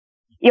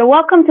You're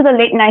welcome to the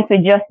Late Night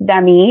with Just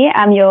Dummy.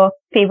 I'm your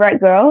favorite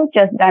girl,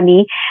 Just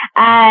Dummy.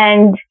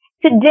 And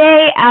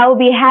today I'll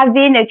be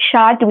having a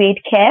chat with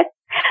Kev,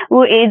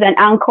 who is an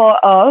anchor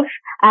of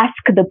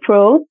Ask the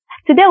Pros.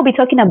 Today we'll be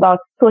talking about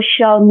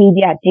social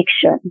media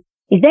addiction.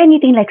 Is there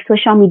anything like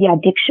social media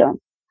addiction?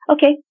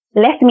 Okay,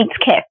 let's meet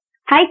Kev.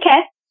 Hi,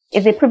 Kev.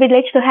 It's a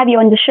privilege to have you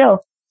on the show.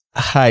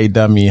 Hi,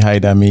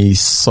 Dami. It's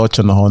such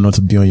an honor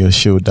to be on your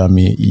show,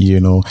 Dami.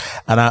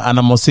 And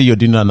I must say you're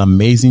doing an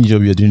amazing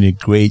job. You're doing a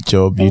great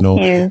job. Thank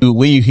you.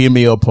 When you hear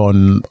me up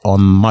on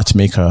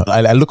Matchmaker,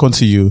 I look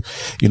onto you,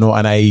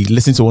 and I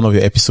listened to one of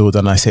your episodes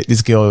and I said,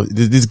 this girl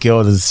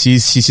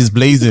she's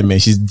blazing, man.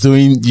 She's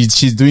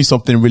doing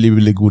something really,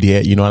 really good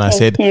here, and I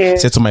said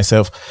to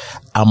myself,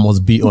 I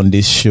must be on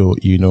this show,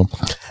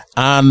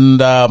 And,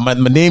 my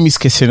name is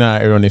Kesina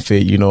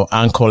Eronefe,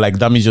 anchor, like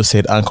Dami just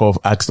said, anchor of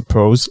Ask the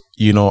Pros.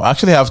 I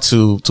actually have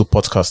two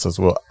podcasts as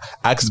well.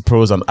 Ask the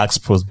Pros and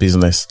Ask Pros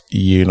Business,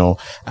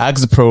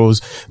 Ask the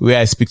Pros, where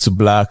I speak to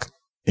Black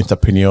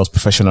entrepreneurs,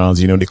 professionals,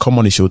 they come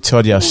on the show,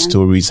 tell their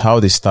stories, how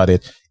they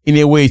started, in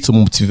a way to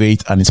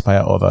motivate and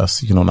inspire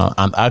others, now.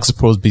 And Ask the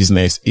Pros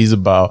Business is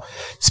about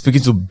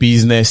speaking to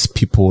business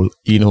people,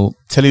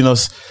 telling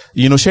us,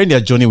 sharing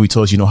their journey with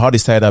us, how they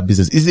started that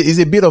business. It's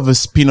a bit of a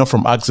spin-off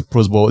from Ask the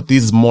Pros, but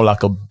this is more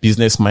like a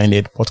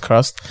business-minded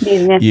podcast,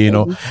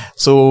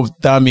 So,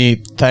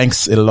 Dami,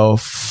 thanks a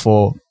lot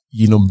for,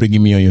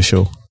 bringing me on your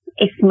show.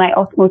 It's my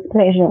utmost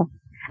pleasure.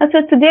 And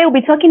so today we'll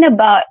be talking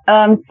about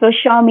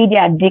social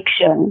media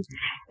addiction.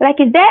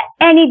 Like, is there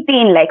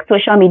anything like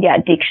social media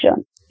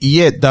addiction?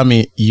 Yeah,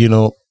 Dami,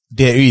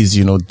 there is,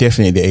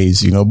 definitely there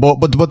is,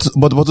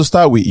 but to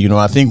start with,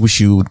 I think we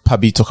should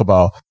probably talk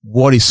about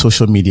what is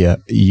social media,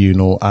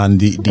 and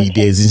the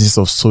existence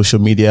of social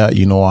media,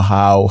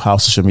 how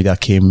social media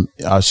came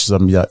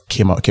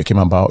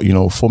about,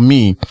 for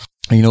me,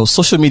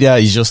 social media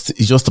is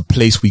just a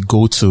place we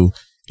go to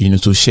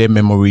share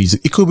memories.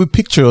 It could be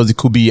pictures, it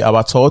could be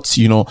our thoughts,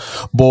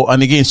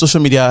 and again, social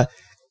media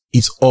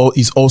is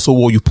also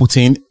what you put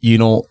in,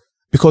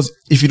 because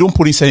if you don't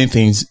put in certain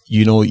things,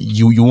 you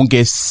won't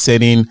get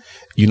certain,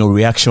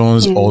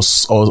 reactions or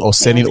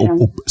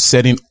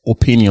certain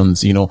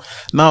opinions,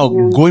 Now,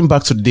 going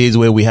back to the days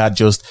where we had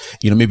just,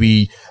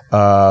 maybe,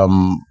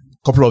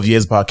 couple of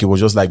years back, it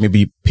was just like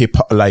maybe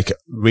paper, like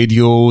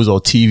radios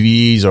or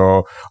TVs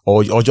or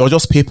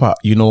just paper,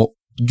 you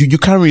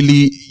can't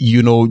really,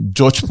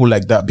 judge people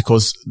like that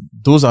because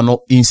those are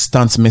not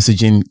instant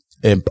messaging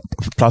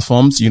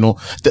platforms,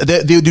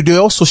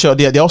 they're all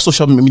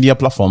social media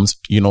platforms,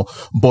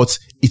 but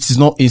it is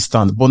not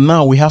instant. But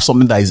now we have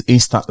something that is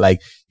instant. Like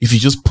if you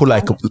just put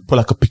like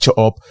a picture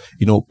up,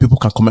 people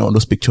can comment on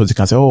those pictures. They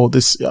can say, "Oh,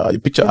 this your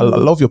picture, I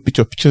love your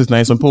picture. Picture is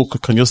nice." Some people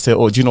can just say,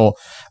 "Oh,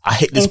 I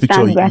hate this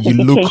picture. You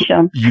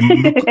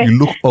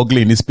look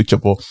ugly in this picture."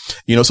 But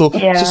so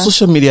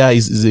social media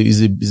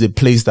is a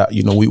place that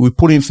we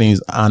put in things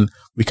and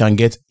we can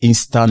get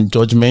instant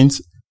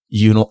judgment.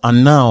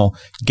 And now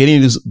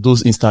getting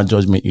those instant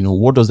judgment,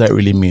 what does that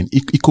really mean?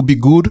 It could be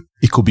good,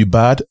 it could be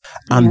bad,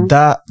 and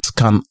that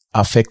can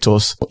affect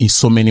us in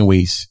so many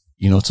ways,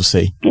 to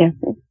say. Yes,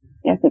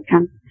 it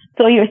can.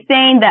 So you're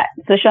saying that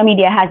social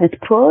media has its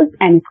pros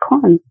and its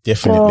cons.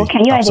 Definitely. So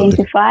can you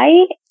identify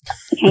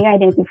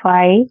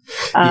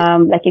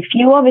like a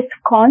few of its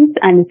cons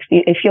and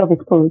a few of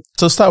its pros?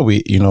 To start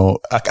with,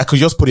 I could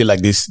just put it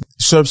like this.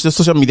 So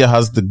social media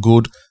has the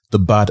good, the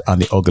bad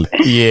and the ugly.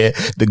 Yeah,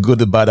 the good,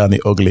 the bad and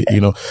the ugly,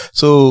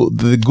 So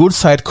the good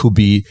side could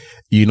be,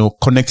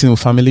 connecting with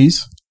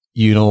families,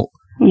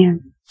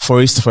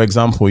 For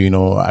example,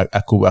 I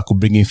could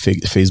bring in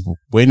Facebook.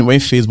 When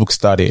Facebook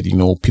started,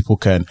 people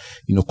can,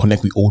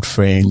 connect with old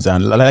friends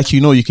and like,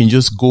 you can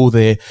just go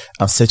there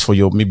and search for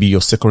maybe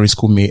your secondary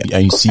school mate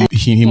and you see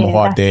him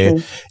or her there,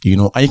 and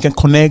you can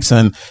connect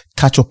and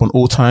catch up on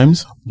old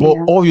times. But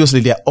obviously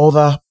there are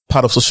other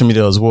part of social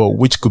media as well,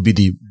 which could be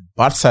the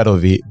bad side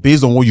of it.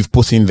 Based on what you've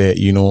put in there,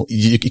 you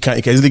can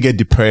easily get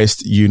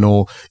depressed, you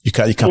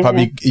can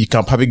probably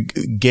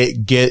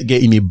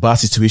get in a bad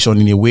situation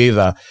in a way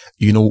that,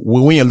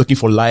 when you're looking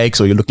for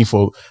likes or you're looking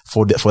for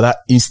that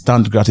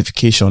instant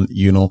gratification,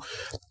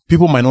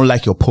 people might not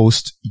like your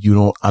post,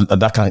 and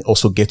that can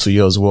also get to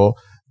you as well,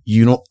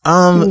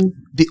 and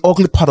the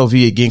ugly part of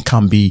it again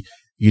can be,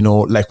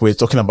 like we're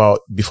talking about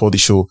before the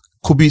show,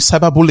 could be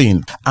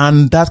cyberbullying,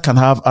 and that can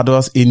have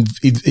adverse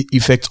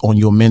effect on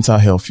your mental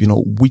health,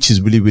 which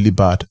is really, really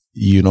bad,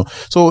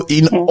 So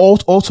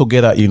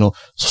altogether,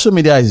 social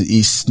media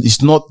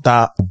is not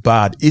that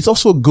bad. It's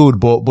also good,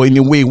 but in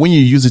a way, when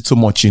you use it too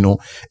much,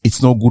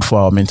 it's not good for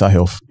our mental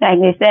health. Like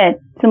they said,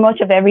 too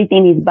much of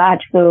everything is bad.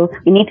 So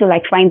you need to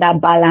find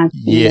that balance.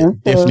 Yeah,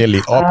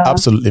 definitely.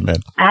 Absolutely, man.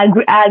 I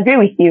agree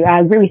with you.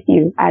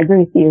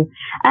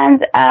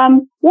 And,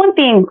 one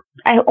thing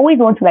I always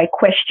want to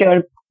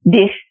question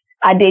this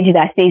adage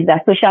that says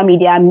that social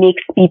media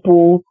makes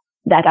people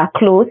that are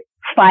close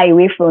far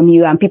away from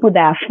you and people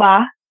that are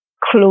far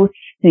close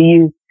to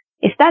you.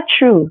 Is that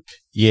true?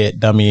 Yeah,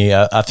 Dami,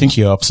 I think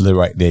you're absolutely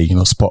right there,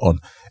 spot on.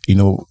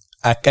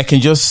 I can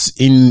just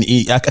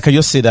I can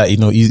just say that,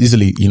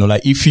 easily,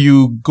 like if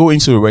you go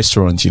into a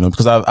restaurant,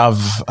 because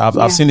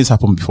I've seen this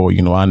happen before,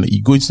 and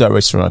you go into that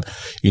restaurant,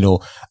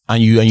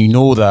 and you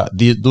know that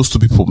those two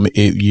people,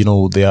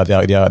 they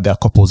are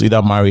couples,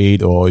 either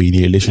married or in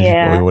a relationship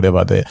or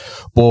whatever there.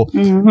 But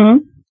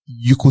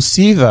you could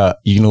see that,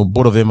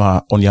 both of them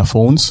are on their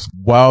phones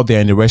while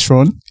they're in the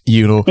restaurant,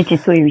 Which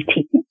is so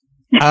irritating.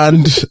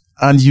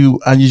 and you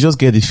just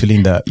get the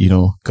feeling that,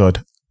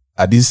 God,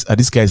 are these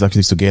guys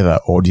actually together,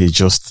 or they're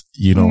just,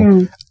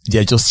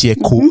 they're just here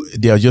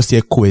they are just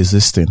here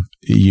coexisting,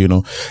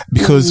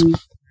 because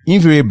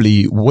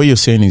invariably what you're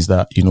saying is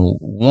that,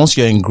 once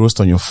you're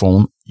engrossed on your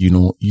phone,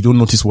 you don't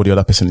notice what the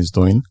other person is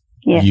doing.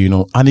 Yeah.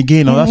 And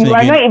again, you are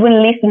not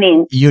even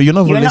listening. You're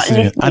not even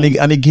listening.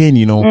 And again,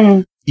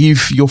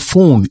 if your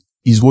phone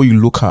is what you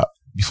look at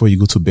before you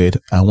go to bed,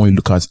 and when you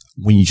look at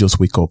when you just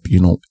wake up,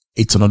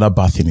 it's another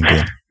bad thing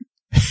again.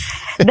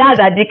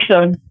 That's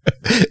addiction.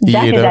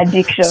 That is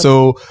addiction.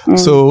 So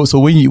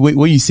when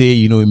you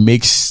say,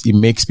 it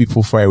makes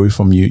people far away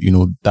from you,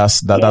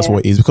 that's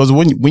what it is. Because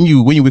when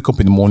you wake up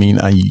in the morning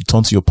and you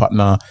turn to your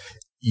partner,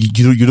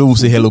 you don't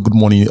say hello, good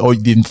morning, or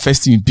the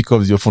first thing you pick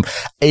up is your phone.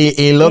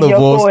 A lot of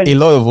us, we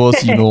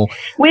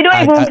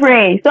don't even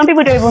pray. Some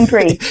people don't even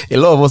pray. A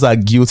lot of us are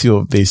guilty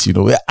of this,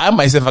 I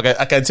myself,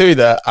 I can tell you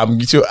that I'm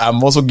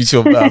also guilty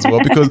of that as well,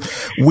 because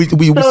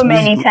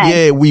many times.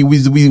 Yeah,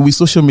 with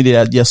social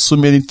media, there are so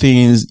many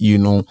things,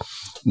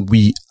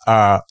 we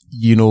are,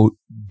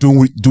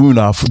 doing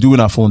our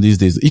phone these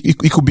days.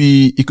 It could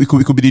be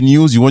the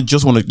news. You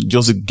just want to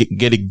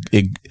get a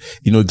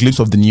glimpse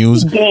of the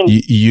news,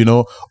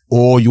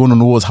 or you want to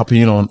know what's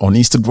happening on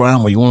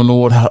Instagram, or you want to know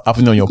what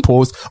happening on your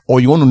post,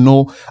 or you want to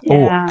know,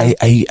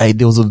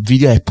 there was a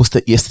video I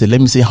posted yesterday.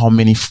 Let me see how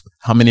many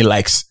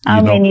likes,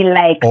 how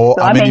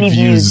many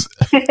views.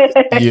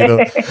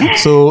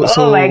 So,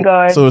 oh my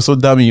God. So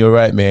Dami, you're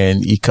right,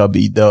 man. It can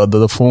be,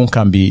 the phone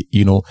can be,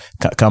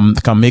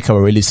 can make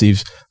our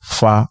relatives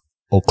far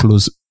or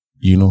close,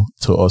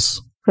 to us.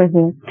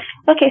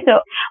 Okay, so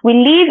we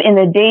live in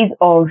the days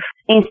of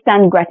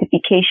instant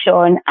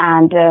gratification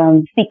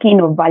and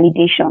seeking of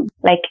validation.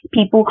 Like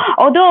people,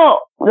 although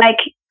like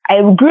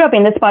I grew up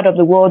in this part of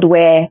the world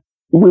where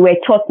we were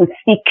taught to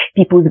seek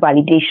people's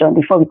validation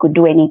before we could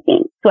do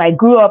anything. So I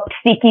grew up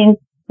seeking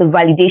the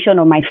validation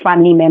of my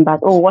family members.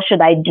 Oh, what should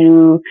I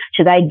do?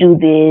 Should I do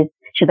this?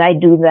 Should I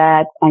do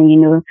that?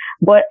 And,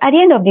 but at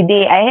the end of the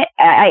day,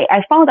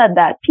 I found out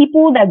that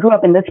people that grew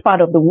up in this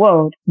part of the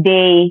world,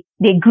 they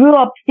grew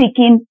up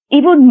seeking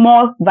even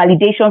more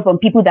validation from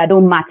people that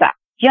don't matter.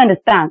 Do you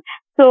understand?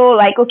 So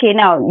like, okay,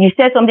 now you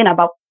said something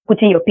about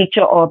putting your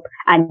picture up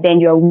and then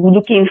you're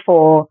looking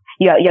for,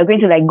 you're going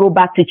to like go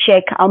back to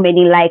check how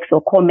many likes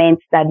or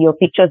comments that your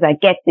pictures are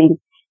getting.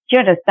 Do you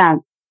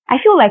understand? I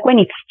feel like when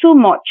it's too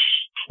much,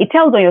 it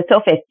tells on your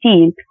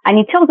self-esteem and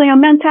it tells on your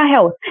mental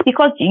health,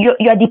 because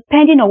you're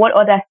depending on what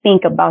others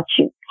think about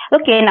you.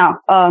 Okay, now,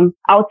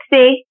 I would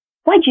say,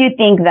 why do you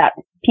think that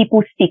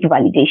people seek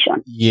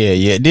validation?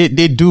 Yeah,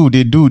 they do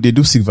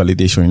seek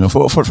validation,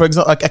 For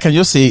example, I can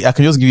just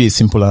give you a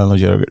simple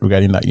analogy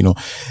regarding that,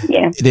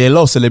 There are a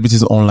lot of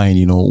celebrities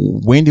online,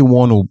 when they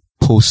want to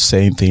post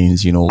certain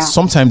things,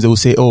 sometimes they will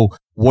say, oh,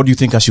 what do you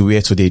think I should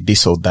wear today?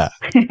 This or that.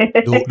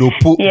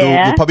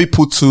 They'll probably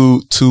put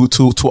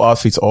two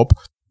outfits up.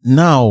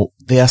 Now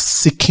they are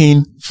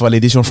seeking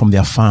validation from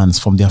their fans,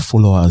 from their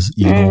followers,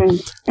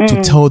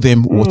 to tell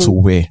them what to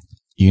wear,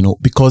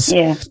 because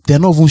they're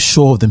not even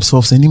sure of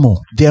themselves anymore.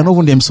 They are not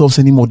even themselves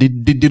anymore. They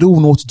don't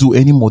even know what to do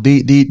anymore.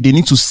 They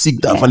need to seek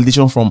that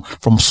validation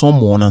from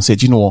someone and say,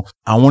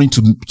 I want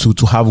you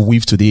to have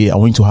weave today. I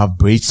want you to have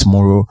braids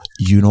tomorrow.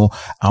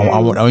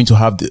 I want you to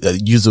have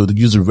use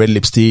the red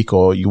lipstick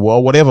or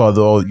whatever,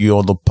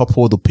 the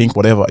purple, the pink,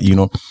 whatever,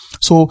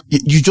 So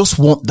you just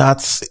want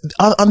that.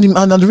 And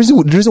the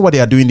reason why they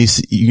are doing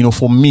this,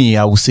 for me,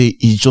 I would say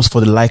is just for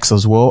the likes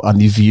as well and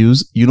the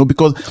views,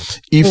 because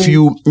if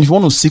you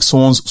want to seek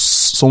someone's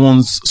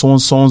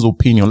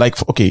opinion, like,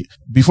 okay,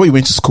 before you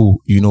went to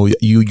school, you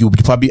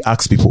probably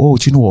ask people, oh,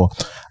 do you know what?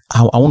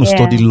 I want to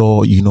study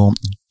law, do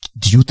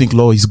you think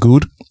law is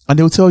good? And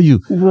they'll tell you,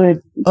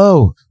 good.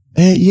 Oh,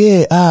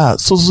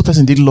 so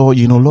person did law,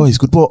 law is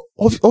good. But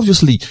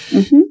obviously,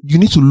 you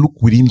need to look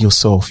within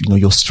yourself,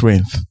 your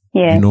strength.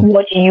 Yeah.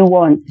 What do you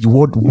want?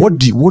 What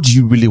do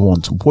you really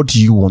want? What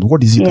do you want?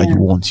 What is it that you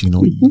want? You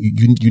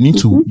need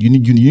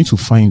to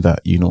find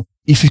that,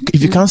 if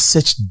you can't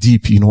search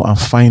deep, and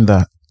find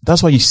that.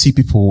 That's why you see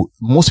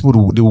most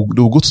people, they will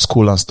go to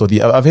school and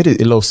study. I've heard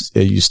a lot of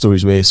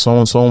stories where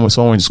someone went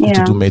to school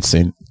to do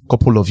medicine.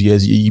 Couple of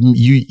years,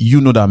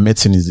 you know that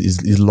medicine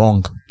is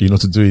long,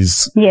 to do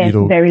is,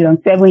 very long,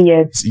 7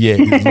 years. Yeah,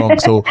 it's long.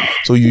 So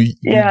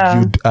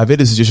I've had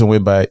a situation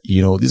whereby,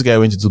 this guy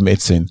went to do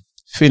medicine,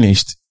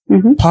 finished,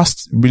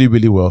 passed really,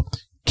 really well,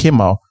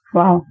 came out,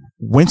 wow,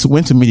 went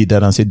to meet the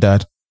dad and said,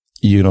 Dad,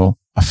 I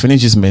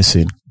finished this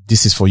medicine.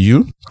 This is for you.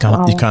 You can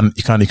have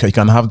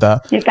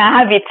that. You can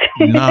have it.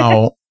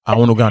 Now I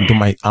want to go and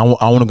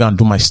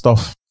do my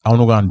stuff. I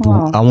want to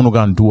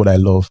go and do what I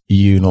love,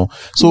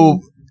 So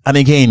And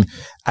again,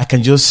 I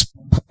can just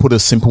put a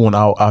simple one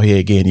out here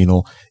again,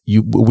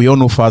 we all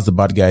know Faz the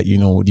bad guy,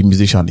 the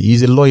musician.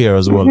 He's a lawyer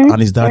as well,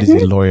 and his dad is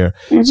a lawyer.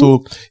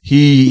 So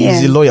he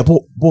is a lawyer,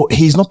 but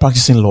he's not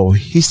practicing law.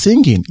 He's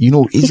singing, he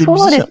followed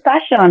his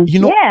passion.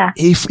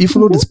 He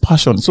followed his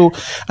passion. So,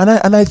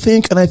 and I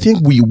think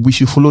we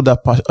should follow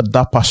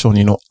that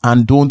passion,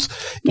 and don't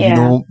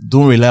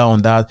rely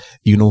on that,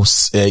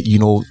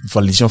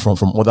 validation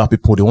from other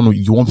people.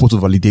 You want people to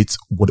validate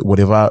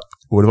whatever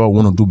I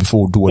want to do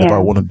before we do whatever I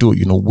want to do,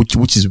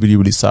 which is really,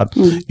 really sad.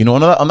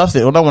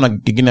 Another one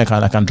again I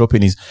can drop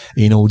in is,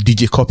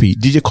 DJ Copy.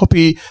 DJ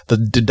Copy,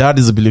 the dad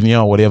is a billionaire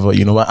or whatever,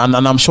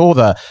 and I'm sure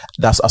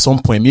that's at some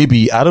point,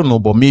 maybe, I don't know,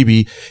 but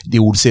maybe they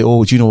would say,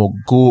 oh,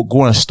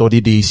 go and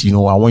study this, I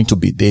want you to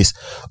be this.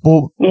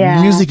 But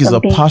music is a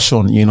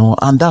passion,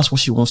 and that's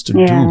what she wants to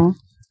do.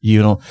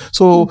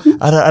 So,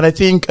 and I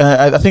think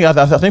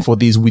for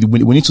this, we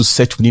need to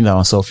search within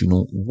ourselves,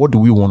 what do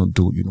we want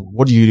to do?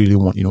 What do you really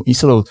want?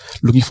 Instead of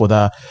looking for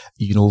that,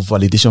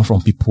 validation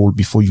from people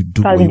before you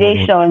do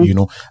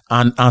validation,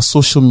 and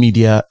social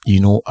media,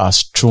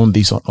 has thrown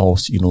this on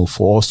us,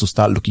 for us to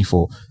start looking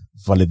for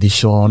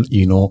validation,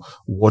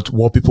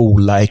 what people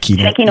will like,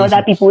 checking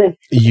other people's,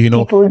 if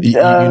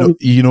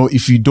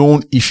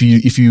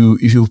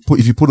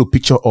you put a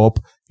picture up,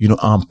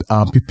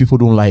 people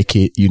don't like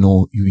it,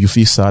 you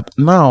feel sad.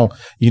 Now,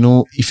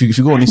 if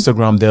you go on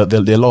Instagram, there are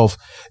a lot of,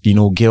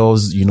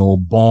 girls,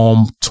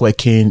 bomb,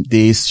 twerking,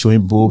 this,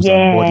 showing boobs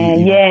and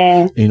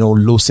body,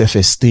 low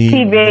self-esteem.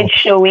 Cleavage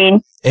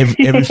showing.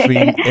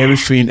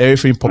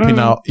 Everything popping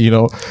out,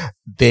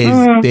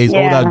 there's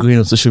all that going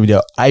on social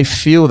media. I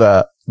feel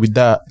that with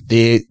that,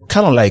 they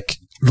kind of like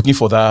looking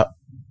for that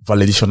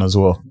validation as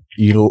well.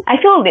 I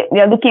feel that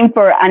they're looking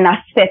for an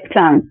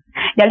acceptance.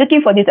 They're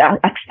looking for this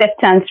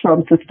acceptance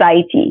from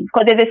society,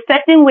 because there's a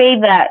certain way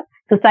that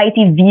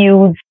society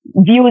views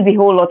a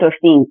whole lot of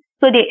things.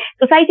 So the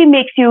society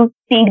makes you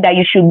think that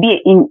you should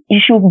be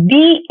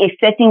a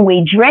certain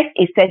way, dress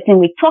a certain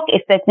way, talk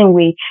a certain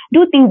way,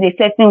 do things a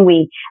certain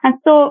way. And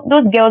so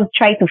those girls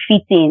try to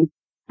fit in.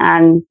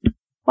 And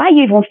why are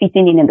you even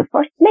fitting in the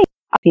first place?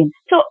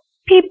 So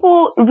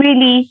people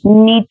really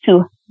need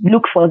to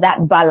look for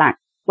that balance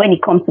when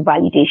it comes to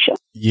validation.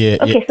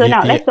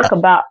 Now let's talk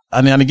about,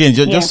 and again,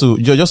 just to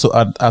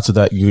add to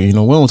that,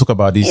 when we talk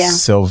about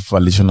this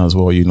self-validation as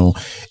well,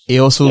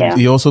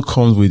 it also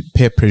comes with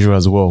peer pressure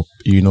as well.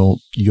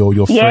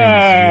 Your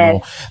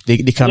friends, they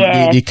can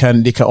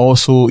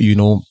also,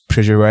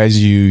 pressurize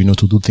you,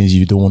 to do things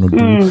you don't want to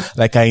do.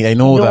 Like I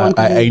know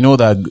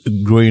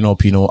that growing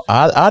up,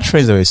 I had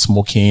friends that were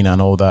smoking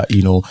and all that,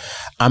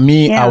 and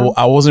me,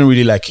 I wasn't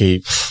really like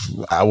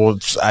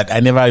I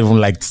never even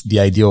liked the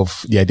idea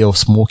of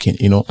smoking,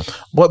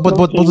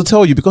 but to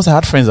tell you, because I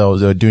had friends that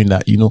was doing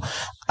that,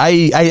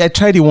 I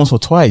tried it once or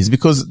twice,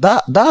 because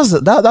that's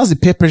the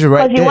peer pressure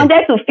right there. Because you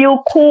wanted to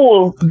feel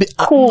cool.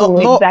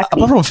 Exactly.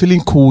 Apart from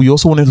feeling cool, you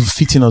also wanted to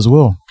fit in as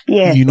well.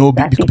 Yeah.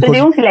 Exactly. Because they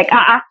don't feel like,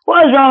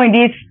 what's wrong with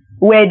this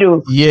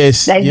weirdo?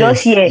 Yes.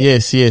 Just here.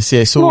 Yes.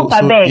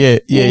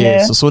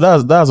 So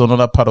that's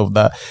another part of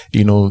that,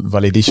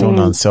 validation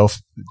and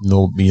self,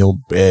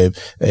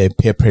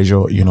 peer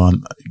pressure,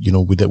 and,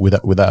 with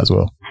that as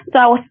well. So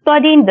I was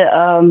studying the,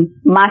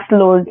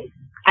 Maslow's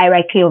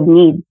hierarchy of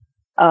needs,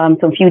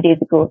 some few days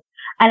ago.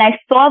 And I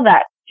saw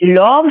that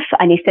love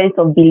and a sense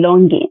of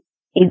belonging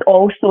is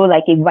also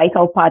like a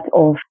vital part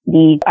of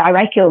the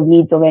hierarchy of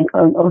needs of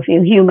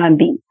a human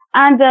being.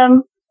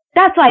 And,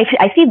 that's why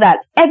I see that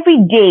every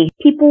day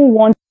people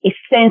want a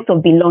sense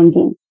of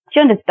belonging. Do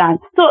you understand?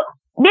 So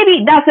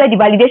maybe that's where the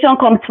validation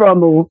comes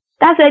from.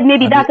 They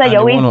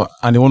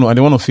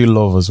want to feel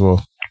love as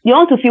well. You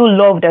want to feel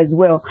loved as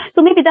well.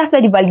 So maybe that's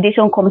where the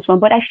validation comes from.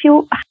 But I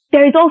feel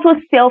there is also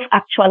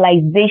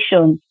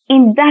self-actualization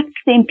in that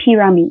same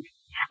pyramid.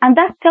 And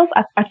that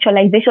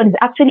self-actualization is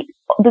actually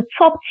the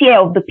top tier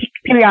of the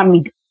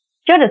pyramid. Do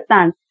you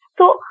understand?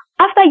 So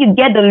after you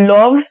get the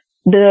love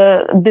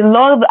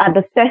and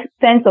the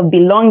sense of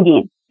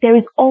belonging, there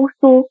is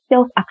also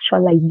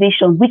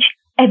self-actualization, which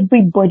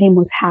everybody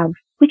must have,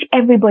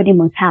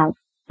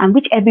 and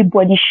which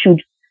everybody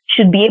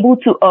should be able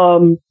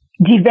to,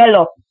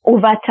 develop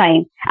over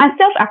time. And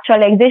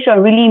self-actualization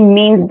really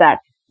means that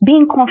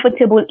being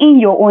comfortable in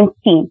your own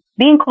skin,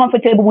 being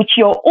comfortable with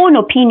your own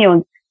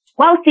opinions,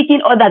 while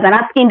seeking others and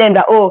asking them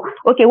that,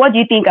 what do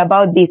you think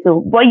about this?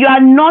 But you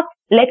are not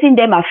letting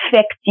them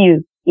affect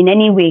you in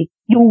any way.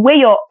 You weigh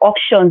your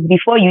options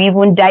before you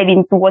even dive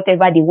into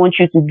whatever they want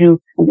you to do.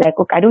 And be like,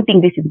 I don't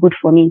think this is good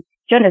for me.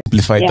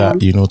 Simplify that,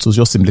 to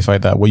just simplify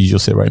that, what you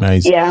just said right now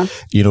is,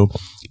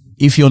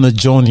 if you're on a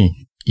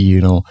journey,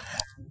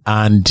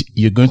 and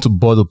you're going to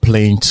board a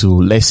plane to,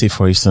 let's say,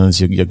 for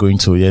instance, you're going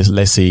to,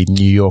 let's say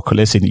New York,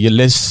 let's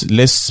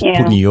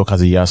put New York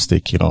as a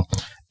yardstick,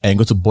 and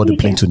go to board a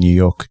plane to New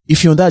York.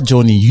 If you're on that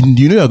journey,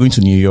 you're going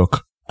to New York,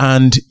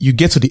 and you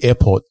get to the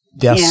airport.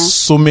 There are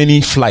so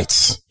many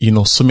flights,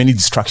 so many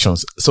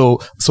distractions. So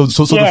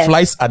the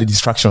flights are the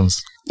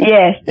distractions.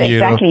 Yes,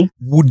 exactly.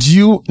 Would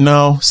you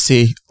now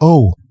say, I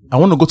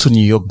want to go to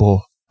New York, but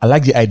I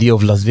like the idea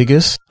of Las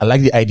Vegas. I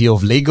like the idea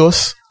of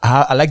Lagos.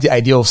 I like the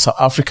idea of South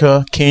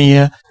Africa,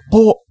 Kenya.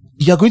 But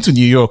you're going to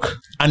New York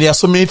and there are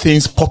so many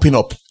things popping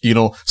up,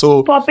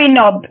 so popping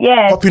up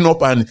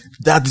and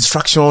that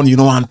distraction,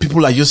 and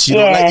people are just,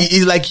 like,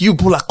 it's like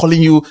people are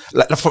calling you,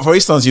 like for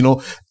instance,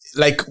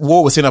 like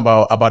what we're saying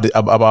about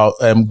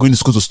going to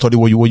school to study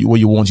what you want.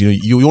 You want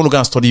to go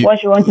and study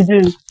what you want to do.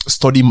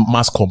 Study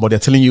mass comm, but they're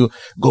telling you,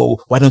 go.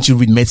 Why don't you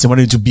read medicine? Why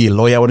don't you be a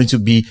lawyer? Why don't you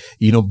be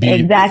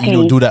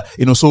exactly. Do that?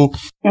 So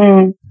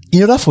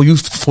in order for you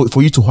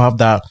to have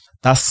that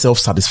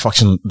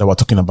self-satisfaction that we're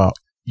talking about,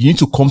 you need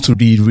to come to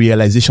the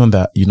realization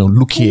that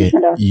look here,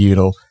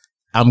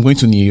 I'm going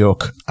to New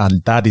York,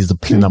 and that is the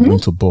plane I'm going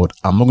to board.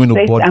 I'm not going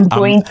to board. I'm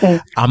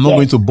not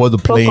going to board the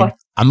plane. Focus.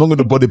 I'm not going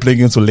to board the plane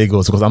into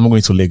Lagos because I'm not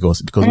going to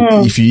Lagos because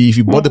if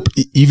you board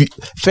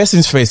first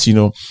things first, you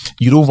don't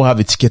even have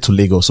a ticket to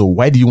Lagos. So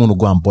why do you want to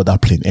go and board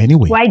that plane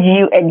anyway? Why do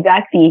you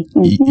exactly?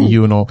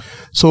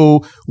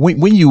 So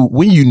when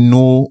you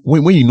know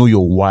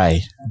your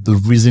why, the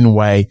reason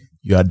why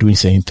you are doing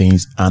certain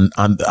things and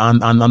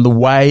the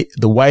why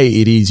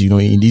it is,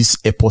 in this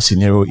airport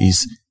scenario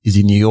is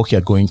in New York you're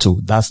going to,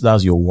 that's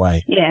your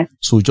why. Yeah.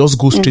 So just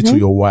go straight to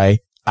your why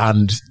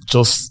and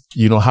just,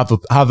 have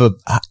a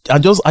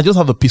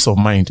peace of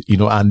mind,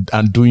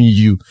 and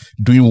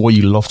doing what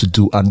you love to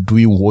do and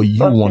doing what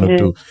you want to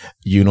do,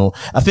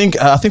 I think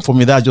for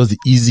me, that's just the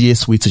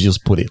easiest way to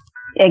just put it.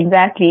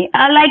 Exactly.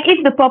 And like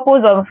if the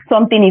purpose of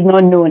something is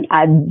not known,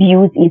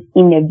 abuse is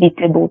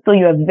inevitable. So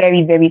you're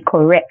very, very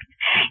correct.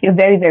 You're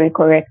very, very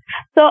correct.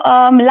 So,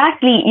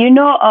 lastly,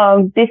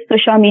 this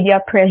social media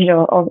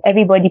pressure of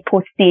everybody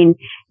posting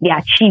their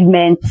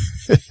achievements.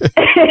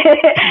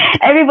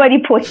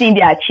 Everybody posting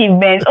their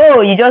achievements.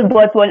 Oh, you just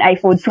bought one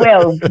iPhone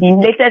 12, the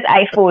latest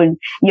iPhone.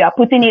 You are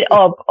putting it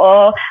up.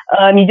 Or,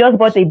 you just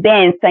bought a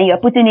Benz and you are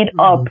putting it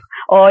up.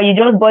 Or you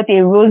just bought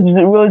a Rolls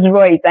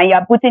Royce and you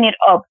are putting it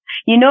up.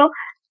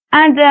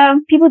 And,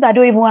 people that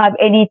don't even have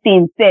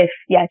anything safe,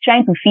 they are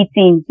trying to fit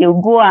in.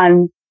 They'll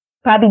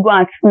probably go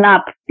and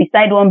snap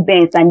beside one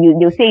bench and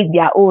they'll say it's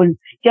their own.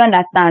 Do you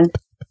understand?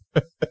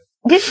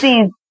 These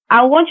things,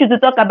 I want you to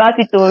talk about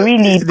it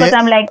really, because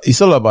I'm like, it's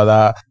all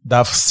about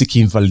that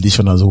seeking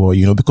validation as well,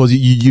 because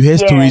you hear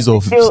stories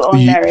of,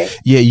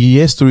 you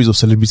hear stories of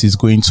celebrities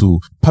going to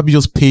probably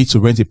just pay to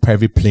rent a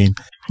private plane,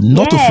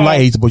 not to fly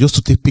it, but just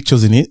to take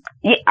pictures in it.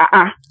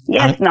 Yeah,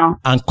 yes,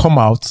 and come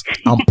out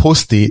and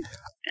post it.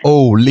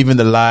 Oh, living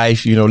the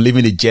life,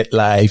 living the jet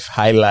life,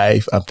 high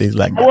life, and things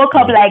like that. I woke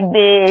up like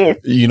this.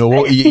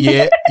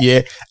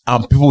 Yeah.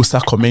 And people will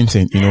start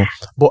commenting,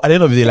 But at the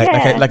end of the day,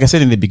 like I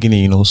said in the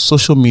beginning,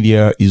 social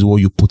media is what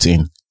you put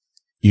in.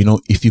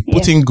 If you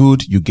put in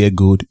good, you get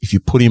good. If you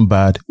put in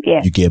bad,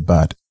 you get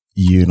bad.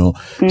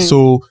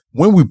 So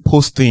when we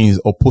post things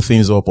or put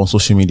things up on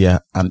social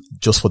media and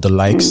just for the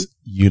likes,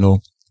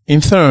 in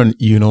turn,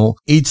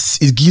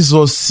 it gives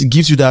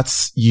you that,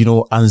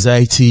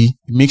 anxiety.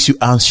 It makes you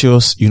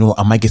anxious.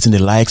 Am I getting the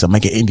likes? Am I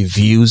getting the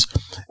views?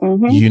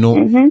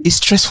 It's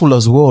stressful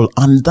as well.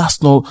 And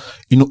that's not,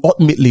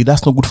 ultimately,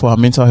 that's not good for our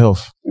mental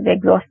health. It's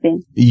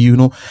exhausting.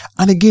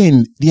 And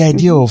again, the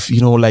idea of,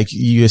 like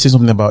you said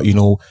something about,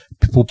 people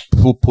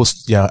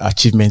post their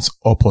achievements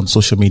up on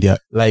social media.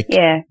 Like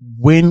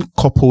when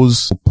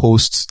couples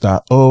post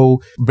that,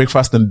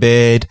 breakfast in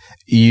bed,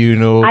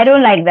 I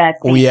don't like that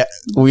thing.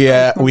 We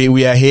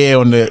are here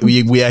on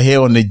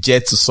the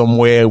jet to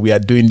somewhere. We are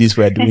doing this.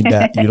 We are doing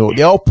that. They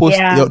all post.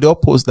 They all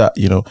post that.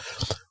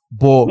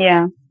 But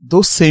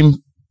those same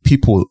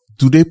people,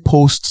 do they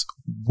post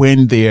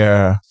when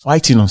they're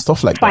fighting and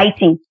stuff like that?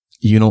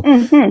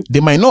 They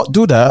might not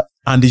do that,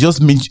 and they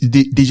just want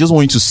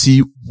you to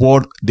see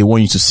what they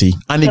want you to see.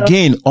 And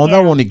again,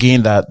 one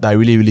again that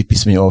really, really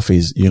pissed me off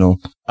is,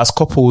 as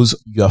couples,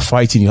 you are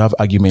fighting, you have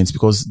arguments,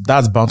 because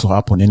that's bound to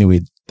happen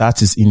anyway.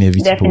 That is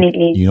inevitable.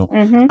 Definitely.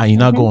 And you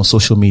now go on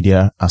social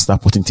media and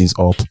start putting things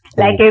up.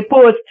 Like a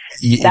post.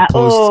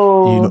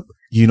 And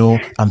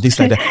things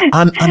like that.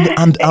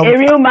 And a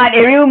real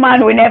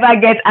man will never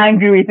get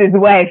angry with his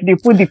wife. They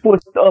put the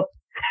post up.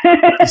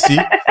 You see?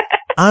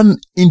 And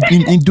in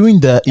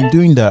doing that,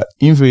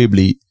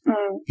 invariably,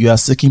 you are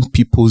seeking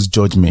people's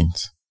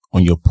judgment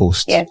on your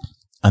post. Yes.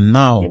 And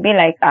now, you'll be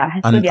like,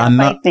 and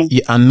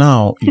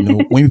now,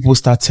 when people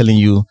start telling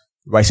you,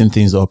 writing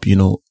things up,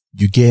 you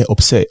get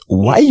upset.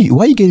 Why are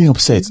you getting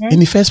upset? In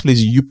the first place,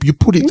 you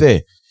put it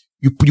there.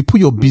 You put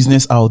your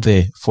business out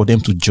there for them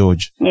to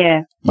judge.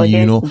 Yeah. For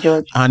them to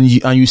judge. And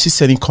you see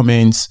certain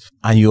comments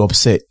and you're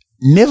upset.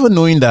 Never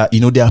knowing that,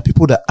 there are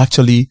people that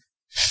actually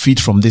feed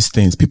from these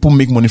things. People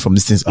make money from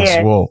these things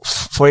as well.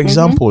 For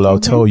example, I'll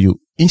tell you,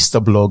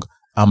 Instablog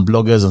and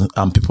bloggers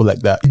and people like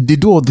that, they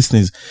do all these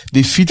things.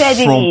 They feed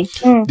from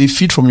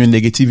your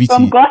negativity.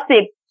 From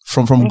gossip.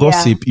 From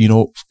gossip, in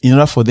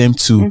order for them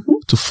to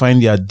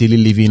find their daily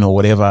living or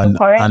whatever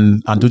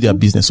and do their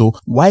business. So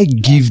why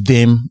give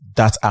them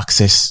that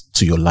access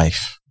to your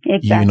life?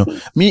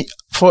 Exactly.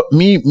 For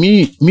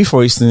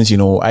instance,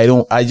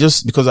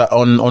 because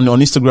on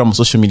Instagram or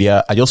social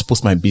media, I just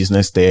post my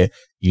business there.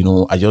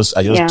 I just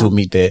do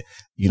meet there.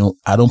 You know,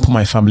 I don't put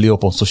my family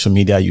up on social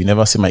media. You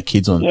never see my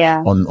kids on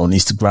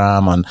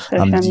Instagram and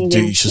I'm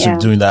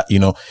doing that, you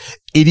know.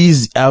 It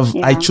is,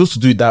 I chose to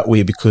do it that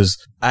way because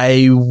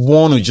I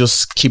want to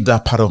just keep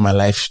that part of my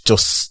life,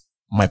 just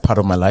my part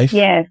of my life.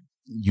 Yes.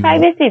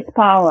 Privacy is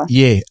power.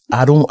 Yeah.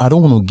 I don't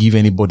want to give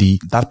anybody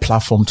that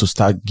platform to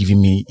start giving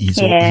me his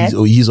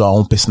or our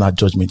own personal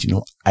judgment, you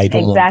know. I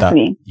don't want that,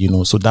 you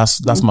know. So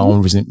that's my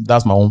own reason.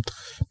 That's my own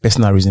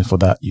personal reason for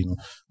that, you know.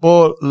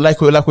 But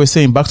like we're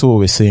saying, back to what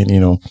we're saying, you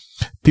know,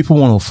 people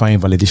want to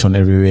find validation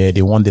everywhere.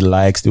 They want the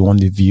likes, they want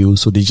the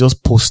views. So they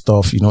just post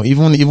stuff, you know,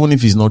 even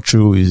if it's not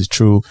true, it's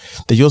true.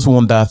 They just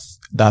want that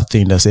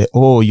thing that say,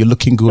 oh, you're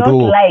looking good.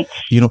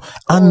 You know,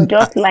 and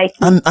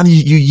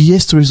you hear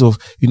stories of,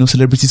 you know,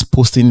 celebrities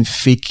posting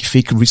fake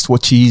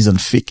wristwatches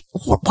and fake.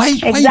 Why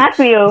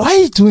are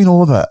you doing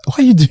all that? Why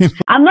are you doing?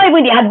 I'm not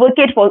even the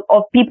advocate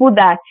of people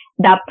that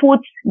put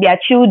their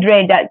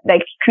children, that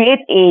like create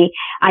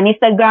an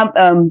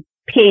Instagram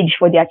page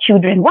for their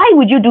children. Why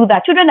would you do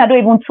that? Children that don't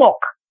even talk.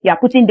 You're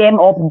putting them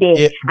up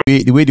there.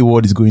 Yeah, the way the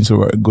world is going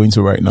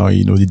to right now,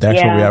 you know, the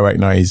direction we are right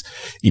now is,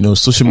 you know,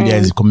 social media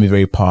is becoming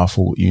very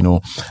powerful, you know,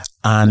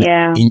 and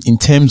in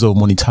terms of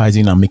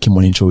monetizing and making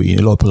money through it,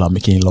 a lot of people are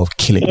making a lot of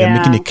killing. They're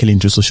making a killing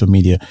through social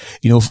media.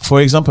 You know,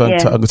 for example,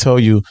 I could tell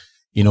you,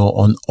 you know,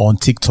 on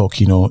TikTok,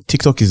 you know,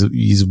 TikTok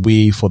is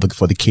way for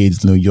the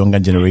kids, you know, younger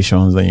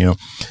generations, and, you know,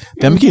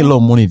 they're making a lot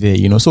of money there,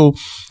 you know, so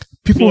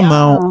people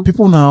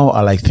now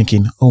are like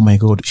thinking, oh my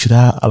God, should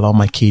I allow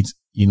my kids,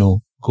 you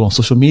know, go on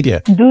social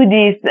media? Do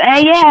this. Should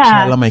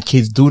I allow my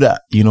kids do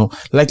that? You know,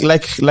 like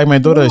my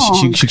daughter,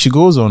 she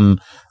goes on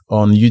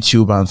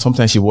YouTube and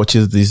sometimes she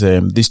watches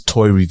these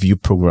toy review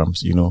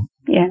programs, you know,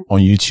 on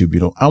YouTube, you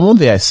know. And one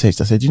day I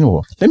said, you know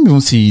what? Let me even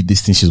see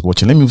this thing she's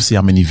watching. Let me even see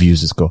how many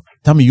views it's got.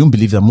 Tell me, you won't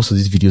believe that most of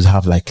these videos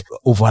have like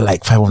over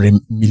like 500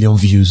 million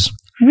views.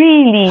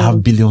 Really?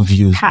 Have billion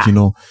views, you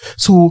know.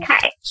 So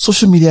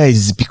social media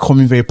is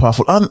becoming very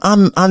powerful, and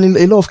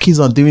a lot of kids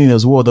are doing it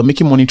as well. They're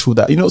making money through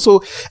that, you know.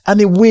 So,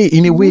 in a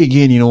way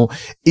again, you know,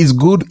 it's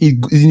good.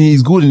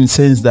 It's good in the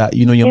sense that,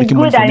 you know, you're making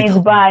money from it. It's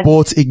bad.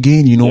 But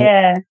again, you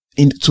know,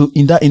 in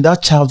that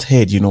child's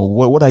head, you know,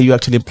 what are you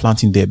actually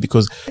planting there?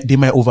 Because they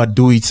might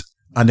overdo it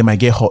and they might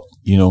get hurt,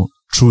 you know,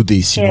 through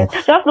this, you know.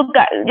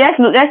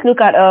 Let's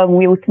look at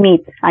Will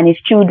Smith and his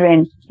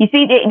children. You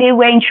see, they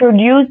were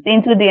introduced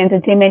into the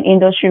entertainment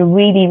industry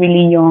really,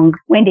 really young,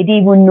 when they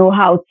didn't even know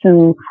how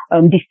to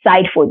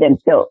decide for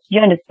themselves. Do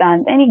you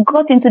understand? And it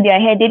got into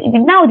their head.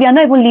 Now they are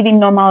not even living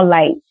normal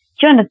lives.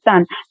 Do you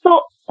understand?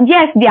 So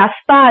yes, they are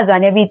stars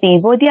and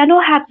everything, but they are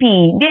not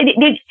happy.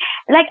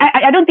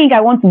 I don't think I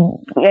want to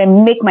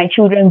make my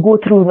children go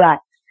through that.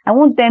 I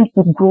want them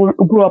to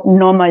grow up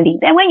normally.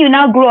 Then when you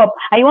now grow up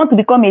and you want to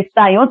become a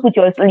star, you want to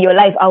put your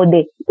life out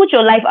there. Put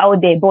your life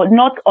out there, but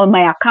not on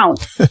my account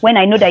when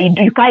I know that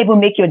you can't even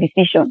make your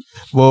decision.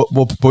 Well,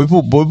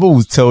 people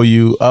will tell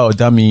you, oh,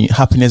 Dami,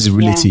 happiness is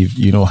relative.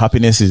 You know,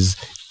 happiness is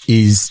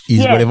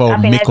whatever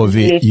we make of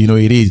it, you know,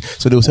 it is.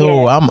 So they'll say,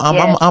 oh,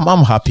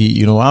 I'm happy,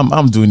 you know,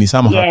 I'm doing this,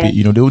 I'm happy,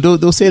 you know,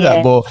 they'll say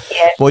that, but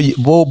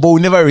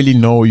we never really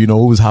know, you know,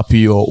 who's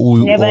happy or who.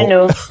 You never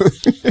know.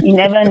 You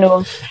never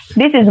know.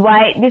 This is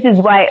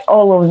why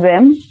all of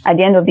them, at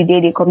the end of the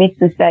day, they commit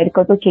suicide,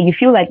 because, okay, you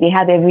feel like they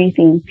have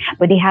everything,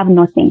 but they have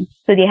nothing.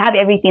 So they have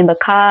everything, the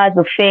cars,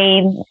 the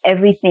fame,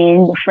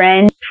 everything, the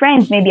friends.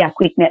 Friends may be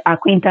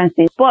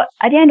acquaintances, but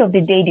at the end of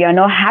the day, they are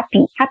not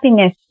happy.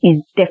 Happiness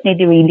is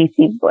definitely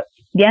relative, but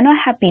they are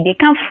not happy. They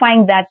can't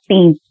find that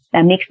thing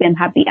that makes them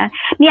happy. And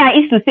I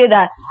used to say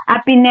that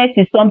happiness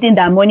is something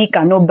that money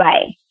cannot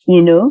buy,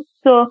 you know?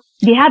 So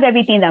they have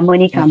everything that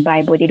money can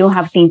buy, but they don't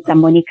have things that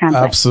money can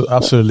buy.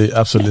 Absolutely.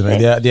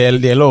 There are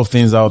a lot of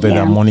things out there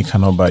that money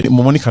cannot buy.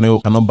 Money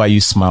cannot buy you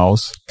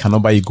smiles,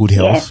 cannot buy you good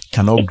health,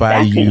 cannot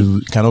buy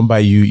you,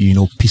 you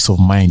know, peace of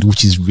mind,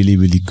 which is really,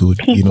 really good.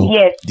 You know,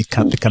 they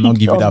cannot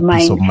give you that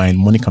peace of mind.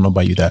 Money cannot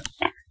buy you that.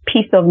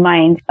 Peace of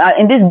mind.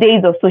 In these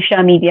days of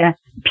social media,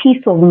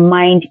 peace of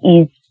mind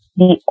is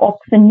the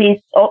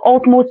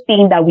ultimate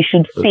thing that we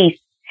should face.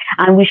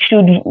 And we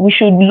should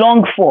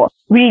long for,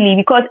 really,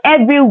 because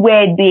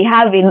everywhere they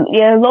have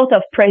a lot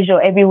of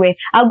pressure everywhere.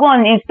 I'll go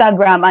on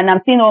Instagram and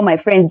I'm seeing all my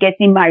friends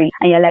getting married,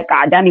 and you're like,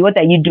 Dami, what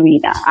are you doing?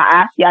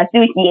 You are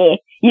still here.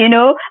 You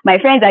know, my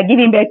friends are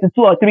giving birth to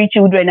 2 or 3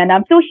 children and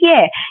I'm still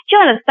here. Do you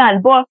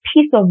understand? But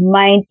peace of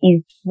mind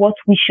is what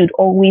we should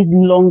always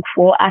long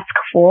for, ask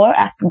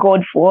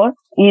God for,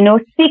 you know,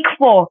 seek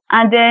for.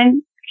 And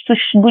then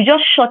we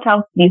just shut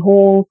out the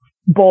whole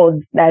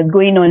buzz that's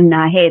going on in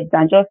our heads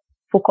and just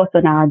focus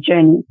on our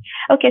journey.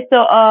 Okay,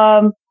 so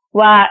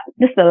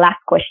this is the last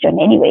question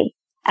anyway,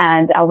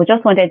 and I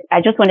just wanted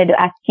to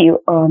ask you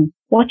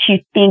what you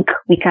think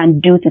we can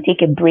do to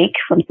take a break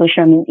from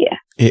social media.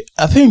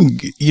 I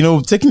think, you know,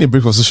 taking a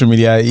break from social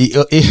media,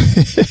 there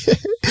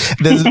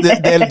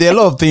are a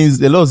lot of things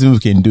we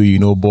can do, you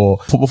know, but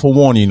for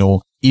one, you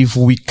know, if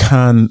we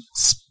can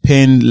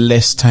spend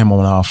less time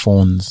on our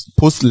phones,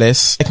 post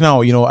less. Like now,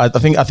 you know, I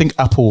think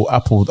Apple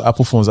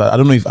phones, I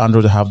don't know if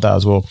Android have that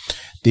as well.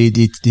 They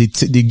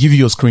give you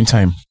your screen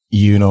time.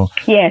 you know.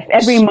 Yes,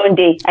 every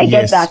Monday. I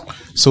get that.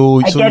 So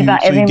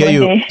you get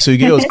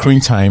your screen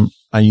time,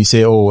 and you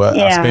say, "Oh,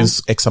 I spend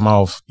X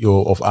amount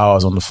of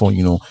hours on the phone."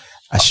 You know,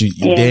 I should.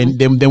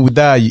 Then with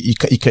that, you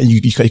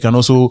can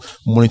also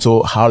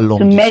monitor how long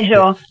to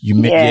measure. You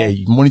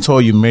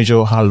monitor, you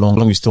measure how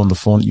long you stay on the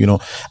phone. You know,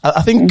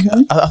 I think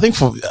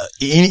for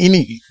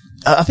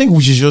I think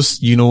we should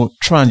just, you know,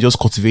 try and just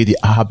cultivate the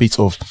habit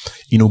of,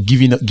 you know,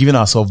 giving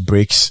ourselves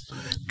breaks,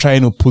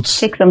 trying to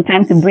take some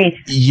time to breathe.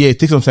 Yeah,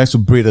 take some time to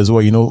breathe as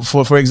well. You know,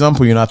 for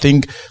example, you know, I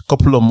think a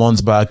couple of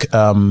months back,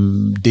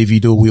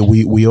 Davido,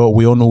 we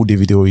all know who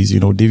Davido is.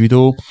 You know,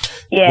 Davido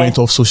went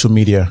off social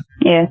media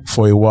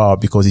for a while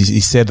because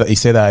he said that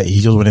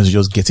he just wanted to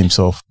just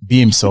be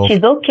himself.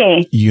 She's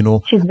okay. You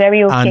know, she's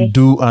very okay. And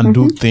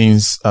do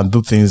things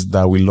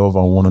that we love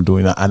and want to do.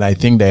 And I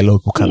think that a lot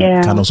of people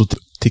can also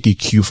take a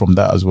cue from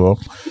that as well.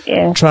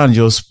 Yeah. Try and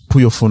just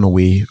put your phone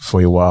away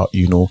for a while,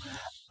 you know,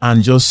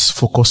 and just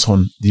focus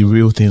on the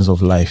real things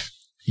of life.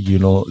 You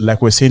know,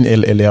 like we're saying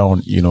earlier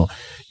on, you know,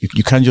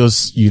 you can't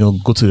just, you know,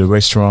 go to the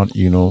restaurant,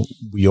 you know,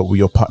 with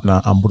your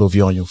partner and both of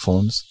you on your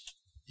phones.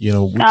 You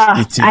know,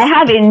 I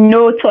have a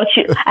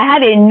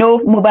no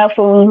mobile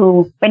phone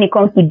rule when it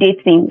comes to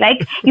dating.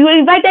 Like, you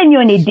invited me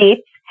on a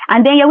date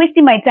and then you're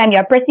wasting my time.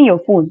 You're pressing your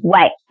phone.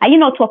 Why? Are you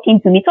not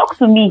talking to me? Talk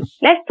to me.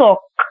 Let's talk.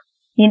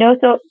 You know,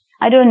 so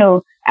I don't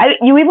know.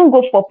 You even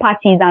go for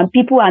parties and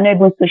people are not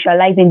even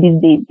socializing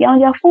these days. They're on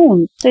their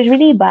phone. So it's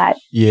really bad.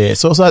 Yeah.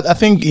 So I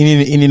think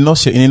in a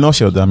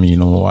nutshell, I mean, you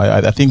know,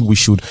 I think we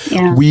should,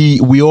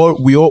 we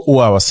all owe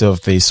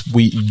ourselves this.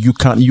 You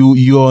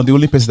are the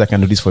only person that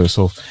can do this for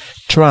yourself.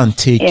 Try and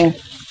take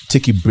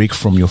a break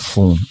from your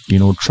phone, you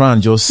know, try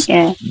and just,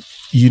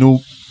 you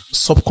know,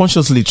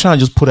 subconsciously try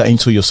and just put that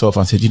into yourself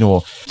and say, you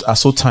know, at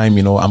so time,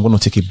 you know, I'm going to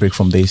take a break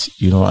from this,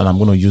 you know, and I'm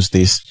going to use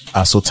this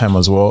at so time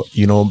as well,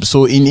 you know.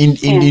 So in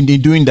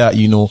doing that,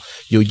 you know,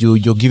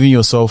 you're giving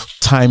yourself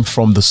time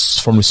from the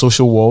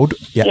social world,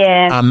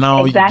 and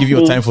now you give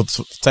your time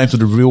to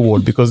the real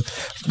world, because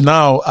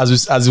now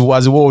as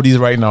the world is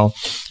right now,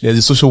 there's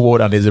a social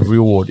world and there's a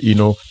real world, you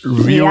know,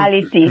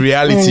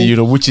 reality, you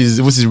know, which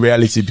is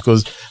reality.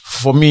 Because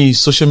for me,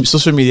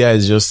 social media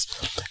is just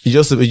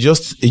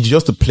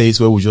a place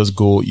where we just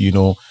go, you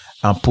know,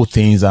 and put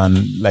things,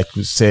 and like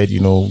we said, you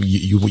know,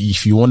 you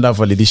if you want that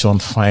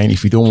validation, fine.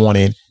 If you don't want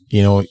it,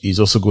 you know, it's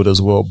also good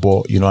as well.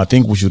 But, you know, I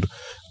think we should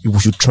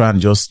try and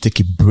just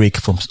take a break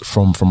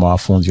from our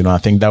phones. You know, I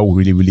think that will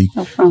really, really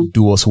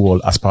do us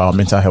well as per our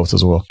mental health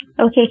as well.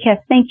 Okay, Kev,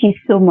 thank you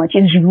so much.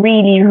 It's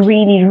really,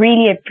 really,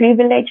 really a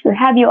privilege to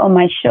have you on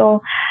my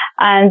show.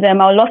 And I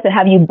would love to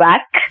have you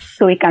back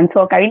so we can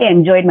talk. I really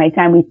enjoyed my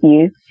time with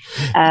you.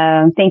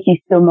 Thank you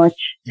so much.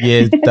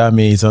 Yes,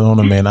 Dami, it's an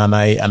honor, man. And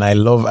I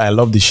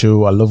love the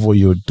show. I love what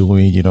you're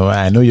doing. You know,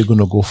 I know you're going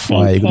to go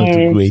far. You're going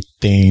to do great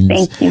things.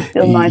 Thank you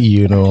so much.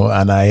 You know,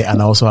 and I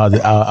also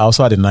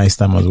had a nice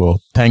time as well.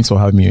 Thanks for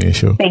having me on your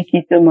show. Thank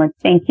you so much.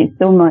 Thank you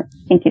so much.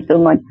 Thank you so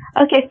much.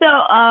 Okay,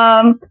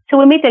 so till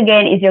we meet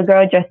again, is your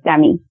girl Just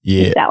Dami.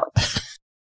 Yeah. Peace out.